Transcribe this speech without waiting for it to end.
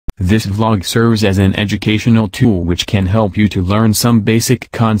This vlog serves as an educational tool which can help you to learn some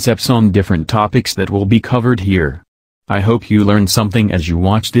basic concepts on different topics that will be covered here. I hope you learn something as you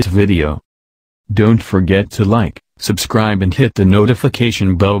watch this video. Don't forget to like, subscribe and hit the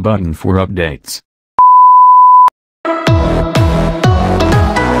notification bell button for updates.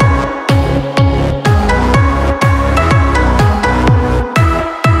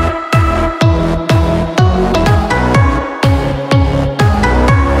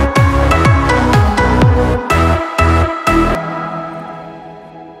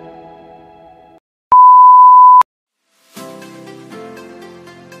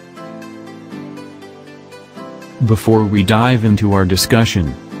 Before we dive into our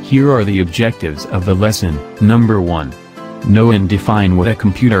discussion, here are the objectives of the lesson. Number 1. Know and define what a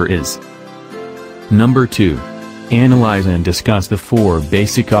computer is. Number 2. Analyze and discuss the 4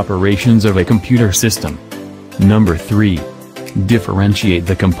 basic operations of a computer system. Number 3. Differentiate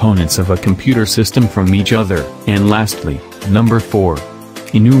the components of a computer system from each other. And lastly, number 4.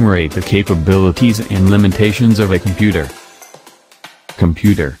 Enumerate the capabilities and limitations of a computer.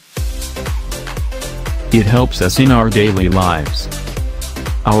 Computer. It helps us in our daily lives.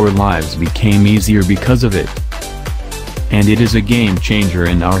 Our lives became easier because of it. And it is a game changer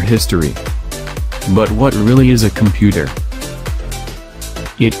in our history. But what really is a computer?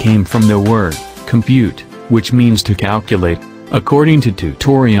 It came from the word, compute, which means to calculate. According to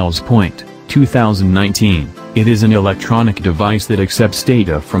Tutorials Point, 2019, it is an electronic device that accepts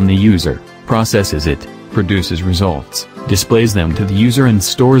data from the user, processes it, produces results, displays them to the user and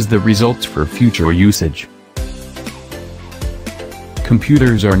stores the results for future usage.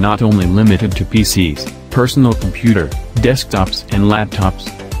 Computers are not only limited to PCs, personal computer, desktops and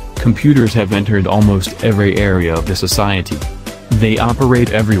laptops. Computers have entered almost every area of the society. They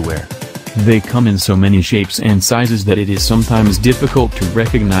operate everywhere. They come in so many shapes and sizes that it is sometimes difficult to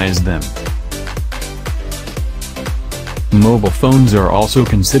recognize them. Mobile phones are also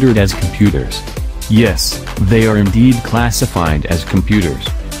considered as computers. Yes, they are indeed classified as computers.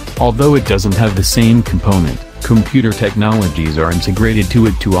 Although it doesn't have the same component, computer technologies are integrated to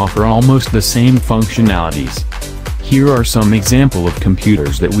it to offer almost the same functionalities. Here are some examples of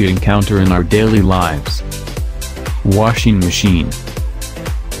computers that we encounter in our daily lives. Washing machine.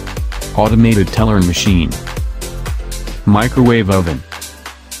 Automated teller machine. Microwave oven.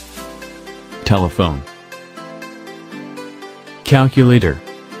 Telephone. Calculator.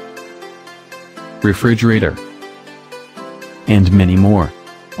 Refrigerator, and many more.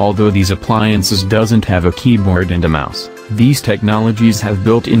 Although these appliances doesn't have a keyboard and a mouse, these technologies have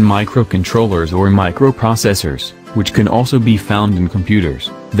built-in microcontrollers or microprocessors, which can also be found in computers,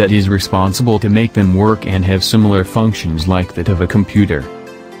 that is responsible to make them work and have similar functions like that of a computer.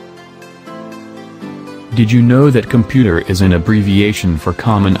 Did you know that computer is an abbreviation for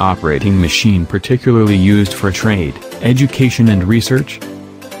Common Operating Machine, particularly used for trade, education and research?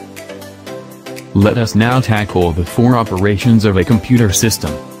 Let us now tackle the 4 operations of a computer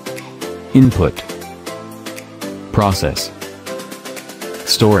system. Input, process,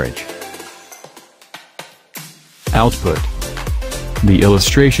 storage, output. The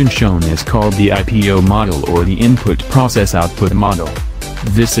illustration shown is called the IPO model or the input process output model.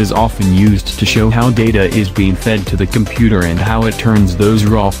 This is often used to show how data is being fed to the computer and how it turns those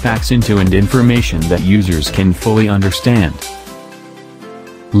raw facts into information that users can fully understand.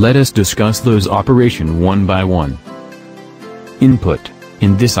 Let us discuss those operations one by one. Input.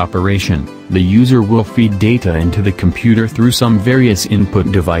 In this operation, the user will feed data into the computer through some various input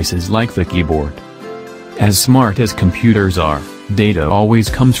devices like the keyboard. As smart as computers are, data always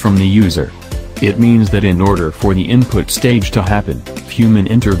comes from the user. It means that in order for the input stage to happen, human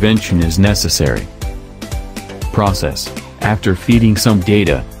intervention is necessary. Process. After feeding some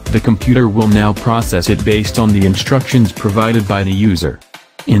data, the computer will now process it based on the instructions provided by the user.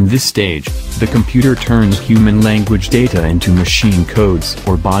 In this stage, the computer turns human language data into machine codes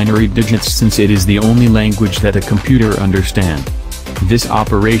or binary digits since it is the only language that a computer understands. This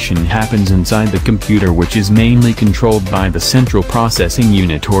operation happens inside the computer, which is mainly controlled by the central processing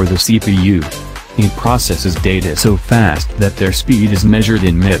unit or the CPU. It processes data so fast that their speed is measured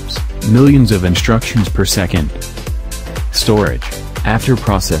in MIPS, millions of instructions per second. Storage. After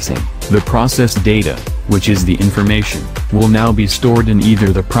processing, the processed data, which is the information, will now be stored in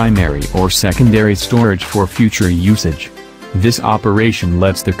either the primary or secondary storage for future usage. This operation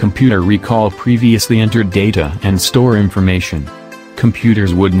lets the computer recall previously entered data and store information.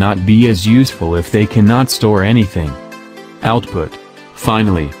 Computers would not be as useful if they cannot store anything. Output.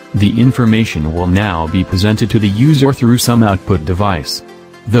 Finally, the information will now be presented to the user through some output device.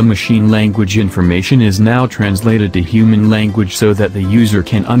 The machine language information is now translated to human language so that the user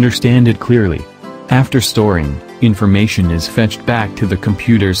can understand it clearly. After storing, information is fetched back to the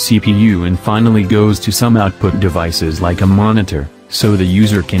computer's CPU and finally goes to some output devices like a monitor, so the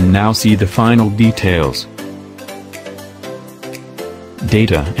user can now see the final details.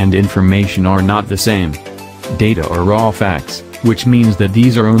 Data and information are not the same. Data are raw facts, which means that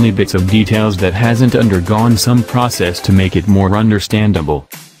these are only bits of details that hasn't undergone some process to make it more understandable.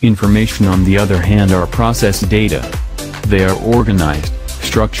 Information on the other hand are processed data. They are organized,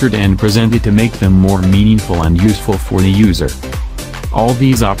 structured and presented to make them more meaningful and useful for the user. All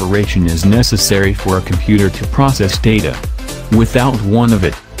these operations is necessary for a computer to process data. Without one of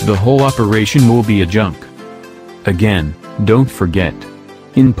it, the whole operation will be a junk. Again, don't forget: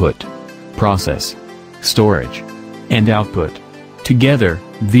 input, process, storage, and output. Together,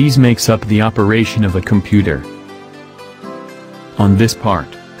 these makes up the operation of a computer. On this part,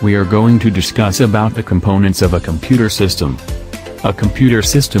 we are going to discuss about the components of a computer system. A computer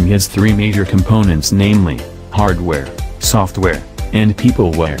system has three major components, namely, hardware, software, and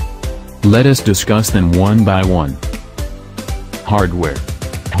peopleware. Let us discuss them one by one. Hardware.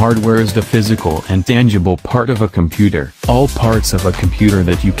 Hardware is the physical and tangible part of a computer. All parts of a computer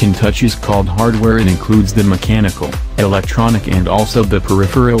that you can touch is called hardware. It includes the mechanical, electronic and also the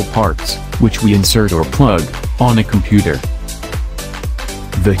peripheral parts, which we insert or plug on a computer.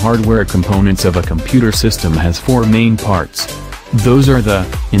 The hardware components of a computer system has four main parts. Those are the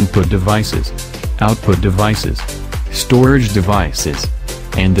input devices, output devices, storage devices,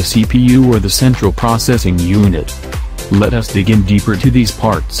 and the CPU or the central processing unit. Let us dig in deeper to these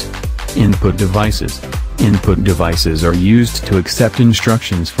parts. Input devices. Input devices are used to accept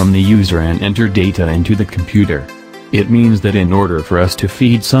instructions from the user and enter data into the computer. It means that in order for us to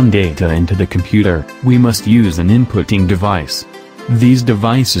feed some data into the computer, we must use an inputting device. These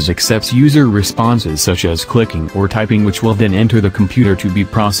devices accepts user responses such as clicking or typing, which will then enter the computer to be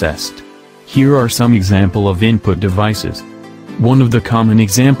processed. Here are some example of input devices. One of the common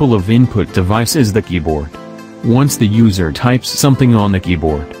example of input device is the keyboard. Once the user types something on the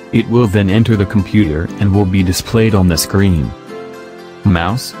keyboard, it will then enter the computer and will be displayed on the screen.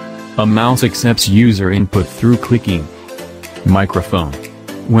 Mouse. A mouse accepts user input through clicking. Microphone.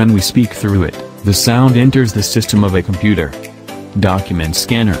 When we speak through it, the sound enters the system of a computer. Document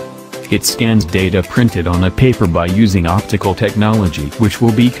scanner. It scans data printed on a paper by using optical technology, which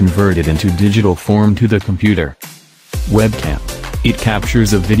will be converted into digital form to the computer. Webcam. It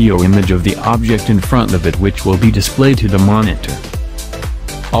captures a video image of the object in front of it, which will be displayed to the monitor.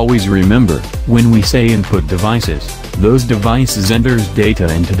 Always remember, when we say input devices, those devices enters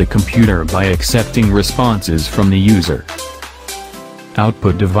data into the computer by accepting responses from the user.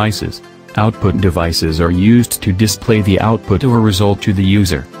 Output devices. Output devices are used to display the output or result to the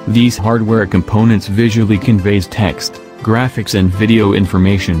user. These hardware components visually conveys text, graphics and video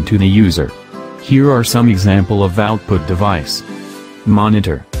information to the user. Here are some example of output device.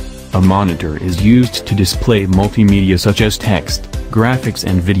 Monitor. A monitor is used to display multimedia such as text, graphics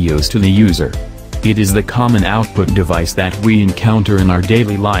and videos to the user. It is the common output device that we encounter in our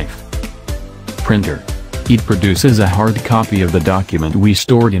daily life. Printer. It produces a hard copy of the document we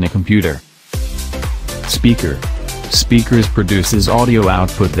stored in a computer. Speaker. Speakers produces audio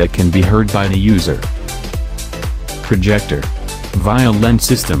output that can be heard by the user. Projector. Via lens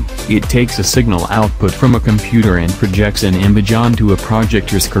system, it takes a signal output from a computer and projects an image onto a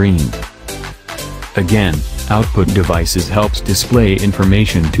projector screen. Again, output devices helps display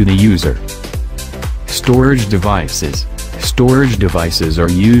information to the user. Storage devices. Storage devices are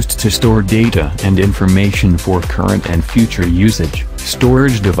used to store data and information for current and future usage.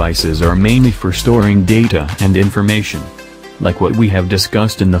 Storage devices are mainly for storing data and information. Like what we have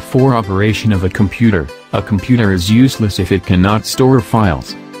discussed in the four operation of a computer is useless if it cannot store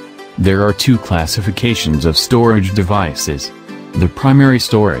files. There are two classifications of storage devices: the primary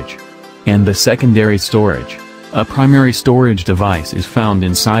storage and the secondary storage. A primary storage device is found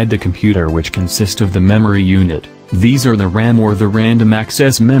inside the computer, which consists of the memory unit. These are the RAM or the random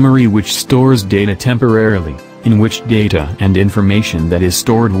access memory, which stores data temporarily, in which data and information that is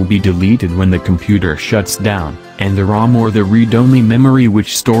stored will be deleted when the computer shuts down, and the ROM or the read-only memory,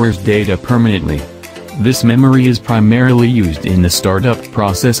 which stores data permanently. This memory is primarily used in the startup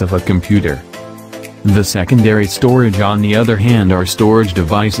process of a computer. The secondary storage, on the other hand, are storage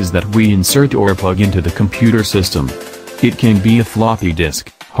devices that we insert or plug into the computer system. It can be a floppy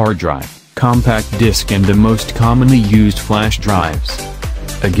disk, hard drive, compact disc and the most commonly used flash drives.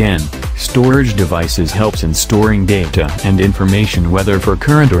 Again, storage devices helps in storing data and information, whether for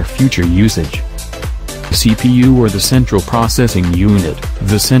current or future usage. CPU, or the Central Processing Unit.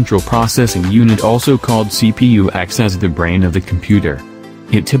 The Central Processing Unit, also called CPU, acts as the brain of the computer.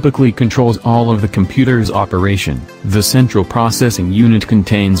 It typically controls all of the computer's operation. The Central Processing Unit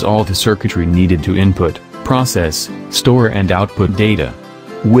contains all the circuitry needed to input, process, store and output data.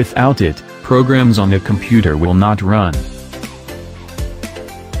 Without it, programs on a computer will not run.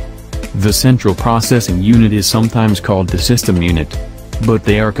 The Central Processing Unit is sometimes called the System Unit, but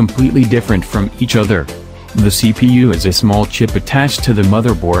they are completely different from each other. The CPU is a small chip attached to the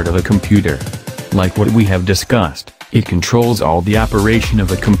motherboard of a computer. Like what we have discussed, it controls all the operation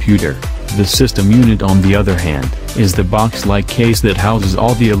of a computer. The System Unit, on the other hand, is the box-like case that houses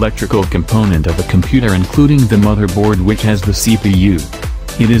all the electrical component of a computer, including the motherboard, which has the CPU.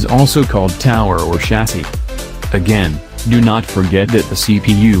 It is also called tower or chassis. Again, do not forget that the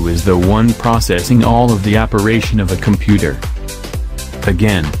CPU is the one processing all of the operation of a computer.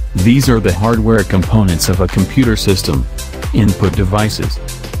 Again, these are the hardware components of a computer system: input devices,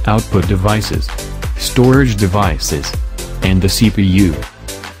 output devices, storage devices, and the CPU.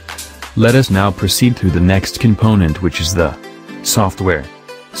 Let us now proceed to the next component, which is the software.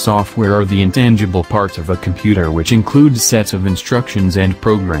 Software are the intangible parts of a computer, which includes sets of instructions and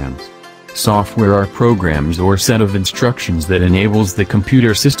programs. Software are programs or set of instructions that enables the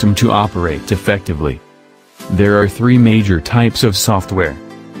computer system to operate effectively. There are three major types of software.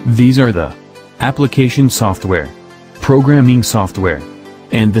 These are the application software, programming software,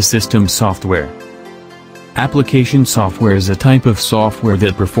 and the system software. Application software is a type of software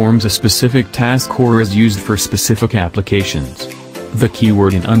that performs a specific task or is used for specific applications. The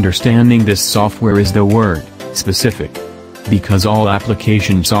keyword in understanding this software is the word specific, because all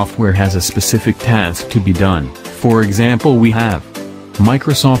application software has a specific task to be done. For example, we have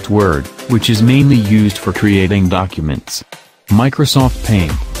Microsoft Word, which is mainly used for creating documents; Microsoft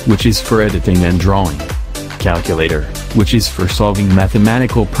Paint, which is for editing and drawing; Calculator, which is for solving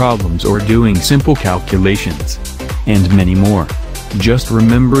mathematical problems or doing simple calculations; and many more. Just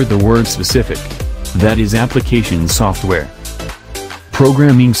remember the word specific. That is application software.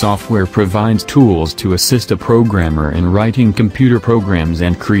 Programming software provides tools to assist a programmer in writing computer programs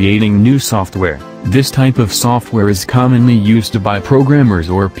and creating new software. This type of software is commonly used by programmers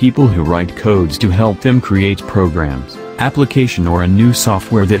or people who write codes to help them create programs, application, or a new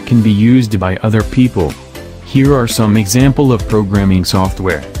software that can be used by other people. Here are some examples of programming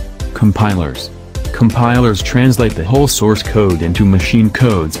software. Compilers. Compilers translate the whole source code into machine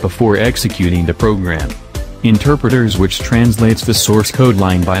codes before executing the program. Interpreters, which translates the source code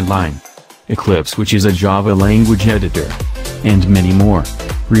line by line. Eclipse, which is a Java language editor. And many more.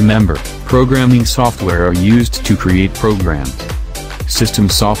 Remember, programming software are used to create programs. System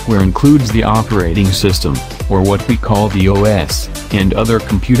software includes the operating system, or what we call the OS, and other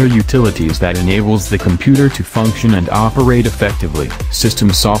computer utilities that enables the computer to function and operate effectively.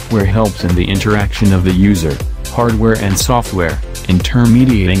 System software helps in the interaction of the user, hardware and software,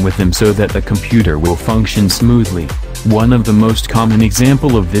 intermediating with them so that the computer will function smoothly. One of the most common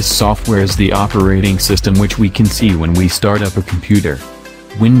example of this software is the operating system, which we can see when we start up a computer.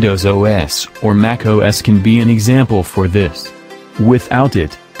 Windows OS or Mac OS can be an example for this. Without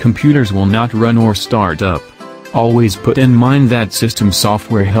it, computers will not run or start up. Always put in mind that system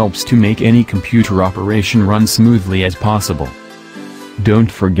software helps to make any computer operation run smoothly as possible.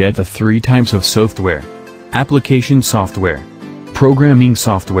 Don't forget the three types of software: application software, programming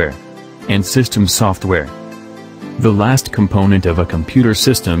software, and system software. The last component of a computer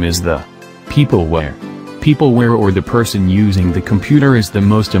system is the peopleware. Peopleware, or the person using the computer, is the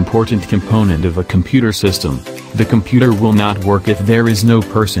most important component of a computer system. The computer will not work if there is no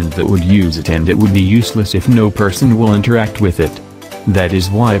person that would use it, and it would be useless if no person will interact with it. That is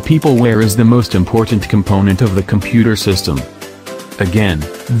why peopleware is the most important component of the computer system. Again,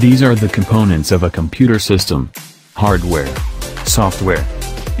 these are the components of a computer system: hardware, software,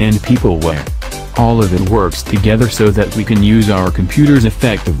 and peopleware. All of it works together so that we can use our computers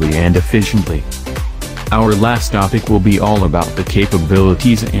effectively and efficiently. Our last topic will be all about the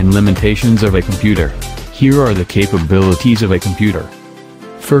capabilities and limitations of a computer. Here are the capabilities of a computer.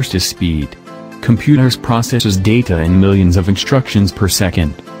 First is speed. Computers processes data in millions of instructions per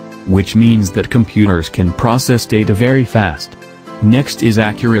second, which means that computers can process data very fast. Next is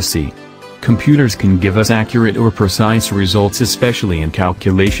accuracy. Computers can give us accurate or precise results, especially in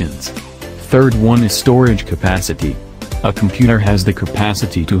calculations. Third one is storage capacity. A computer has the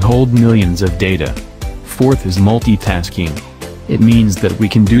capacity to hold millions of data. Fourth is multitasking. It means that we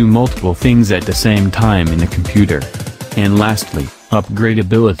can do multiple things at the same time in a computer. And lastly,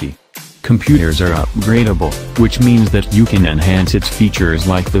 upgradability. Computers are upgradable, which means that you can enhance its features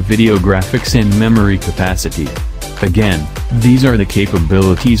like the video graphics and memory capacity. Again, these are the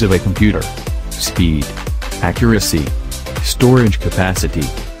capabilities of a computer: speed, accuracy, storage capacity,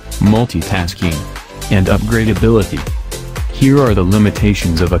 multitasking, and upgradability. Here are the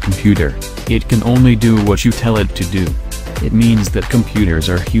limitations of a computer: it can only do what you tell it to do. It means that computers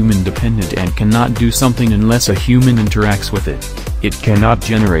are human-dependent and cannot do something unless a human interacts with it. It cannot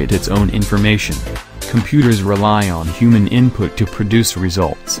generate its own information. Computers rely on human input to produce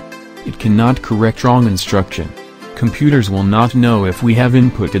results. It cannot correct wrong instruction. Computers will not know if we have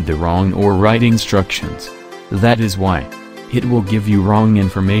inputted the wrong or right instructions. That is why it will give you wrong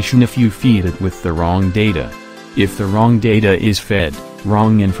information if you feed it with the wrong data. If the wrong data is fed,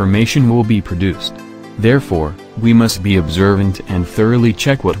 wrong information will be produced. Therefore, we must be observant and thoroughly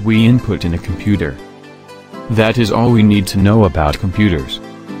check what we input in a computer. That is all we need to know about computers.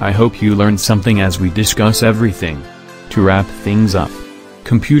 I hope you learned something as we discuss everything. To wrap things up,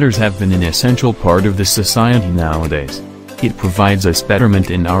 computers have been an essential part of the society nowadays. It provides us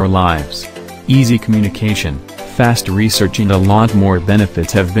betterment in our lives. Easy communication, fast research, and a lot more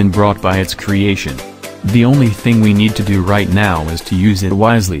benefits have been brought by its creation. The only thing we need to do right now is to use it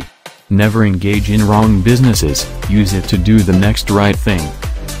wisely. Never engage in wrong businesses, use it to do the next right thing.